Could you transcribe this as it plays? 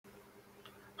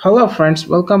Hello friends,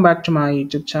 welcome back to my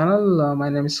YouTube channel. My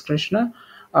name is Krishna.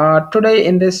 Today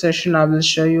in this session I will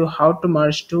show you how to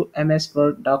merge two MS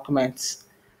Word documents.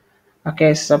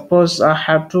 Okay, suppose I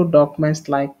have two documents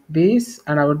like this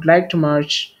and I would like to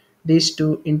merge these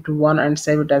two into one and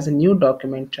save it as a new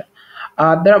document.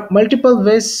 There are multiple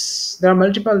ways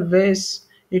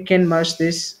you can merge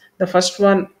this. The first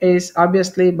one is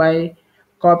obviously by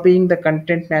copying the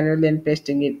content manually and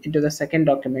pasting it into the second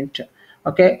document.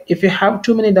 Okay, if you have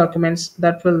too many documents,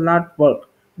 that will not work.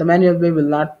 The manual way will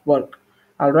not work.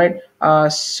 All right,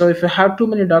 so if you have too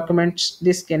many documents,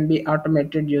 this can be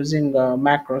automated using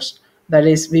macros, that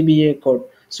is VBA code.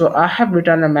 So I have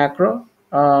written a macro,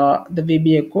 the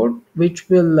VBA code, which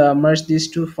will merge these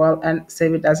two files and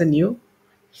save it as a new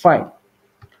file.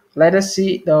 Let us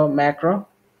see the macro.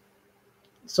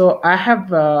 So I have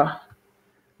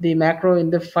the macro in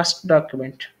the first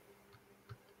document.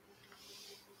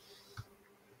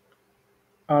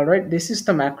 All right, this is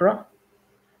the macro.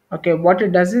 Okay, what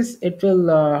it does is it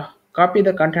will copy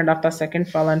the content of the second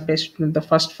file and paste it in the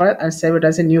first file and save it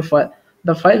as a new file.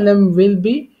 The file name will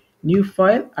be new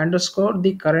file underscore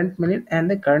the current minute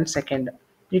and the current second.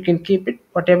 You can keep it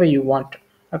whatever you want.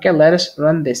 Okay, let us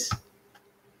run this.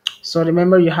 So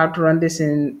remember, you have to run this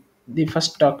in the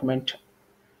first document.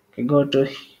 Okay, go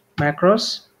to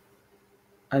macros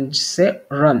and say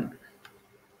run.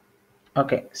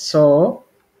 Okay, so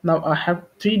now I have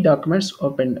three documents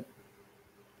opened.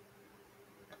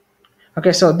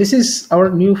 Okay, so this is our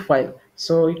new file,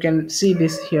 so you can see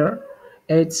this here.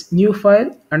 It's new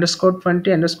file underscore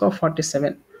 20 underscore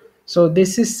 47. So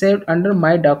this is saved under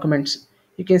my documents.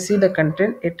 You can see the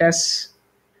content. It has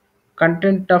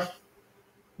content of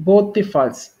both the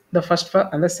files, the first file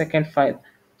and the second file.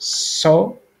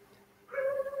 So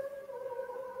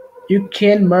you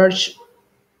can merge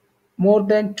more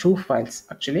than two files.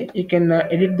 Actually, you can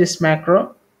edit this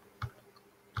macro.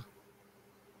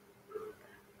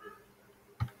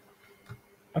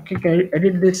 Okay, can you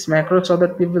edit this macro so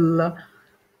that we will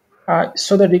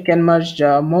so that we can merge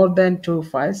more than two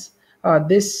files.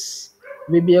 This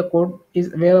VBA code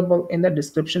is available in the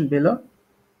description below.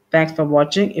 Thanks for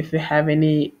watching. If you have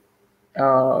any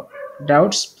uh,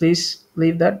 doubts, please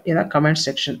leave that in the comment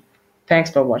section.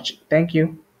 Thanks for watching. Thank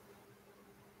you.